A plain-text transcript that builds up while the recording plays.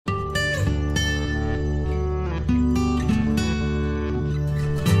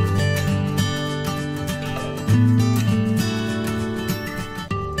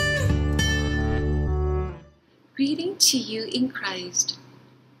to you in Christ.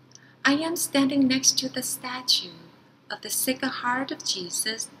 I am standing next to the statue of the Sacred Heart of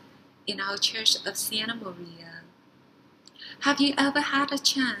Jesus in our Church of Santa Maria. Have you ever had a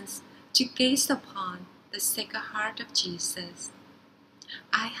chance to gaze upon the Sacred Heart of Jesus?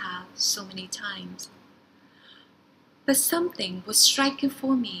 I have so many times. But something was striking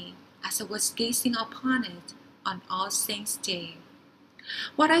for me as I was gazing upon it on All Saints' Day.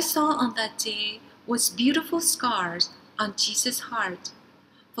 What I saw on that day was beautiful scars on Jesus' heart,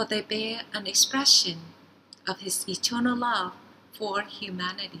 for they bear an expression of his eternal love for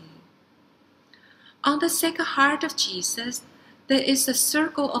humanity. On the Sacred Heart of Jesus, there is a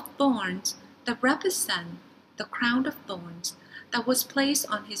circle of thorns that represent the crown of thorns that was placed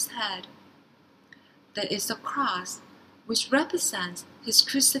on his head. There is a cross which represents his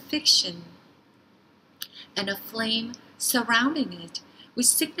crucifixion, and a flame surrounding it which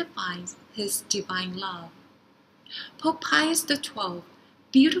signifies his divine love. Pope Pius XII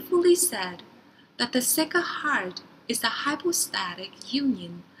beautifully said that the Sacred Heart is a hypostatic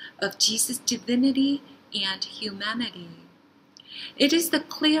union of Jesus' divinity and humanity. It is the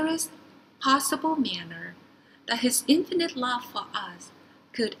clearest possible manner that his infinite love for us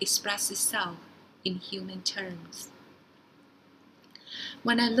could express itself in human terms.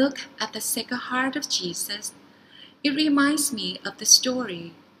 When I look at the Sacred Heart of Jesus, it reminds me of the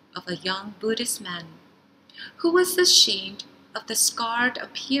story of a young Buddhist man who was ashamed of the scarred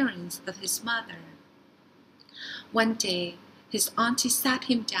appearance of his mother. One day, his auntie sat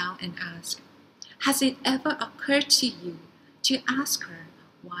him down and asked, "Has it ever occurred to you to ask her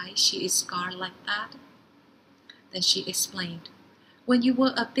why she is scarred like that?" Then she explained, "When you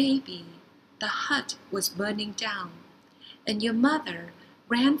were a baby, the hut was burning down, and your mother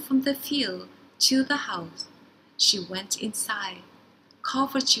ran from the field to the house. She went inside,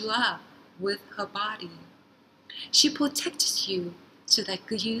 covered you up with her body. She protected you so that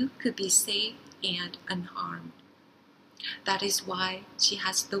you could be safe and unharmed. That is why she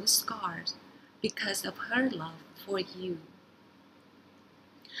has those scars, because of her love for you."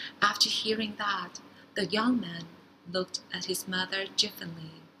 After hearing that, the young man looked at his mother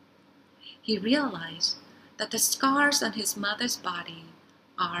differently. He realized that the scars on his mother's body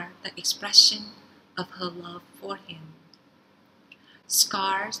are the expression of her love for him.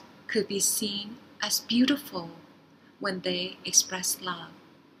 Scars could be seen as beautiful when they express love.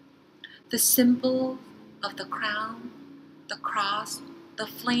 The symbol of the crown, the cross, the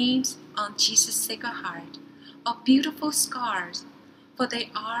flames on Jesus' Sacred Heart are beautiful scars, for they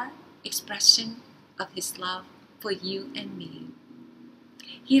are expression of his love for you and me.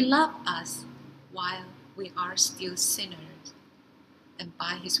 He loved us while we are still sinners, and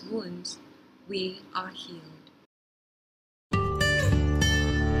by his wounds we are healed.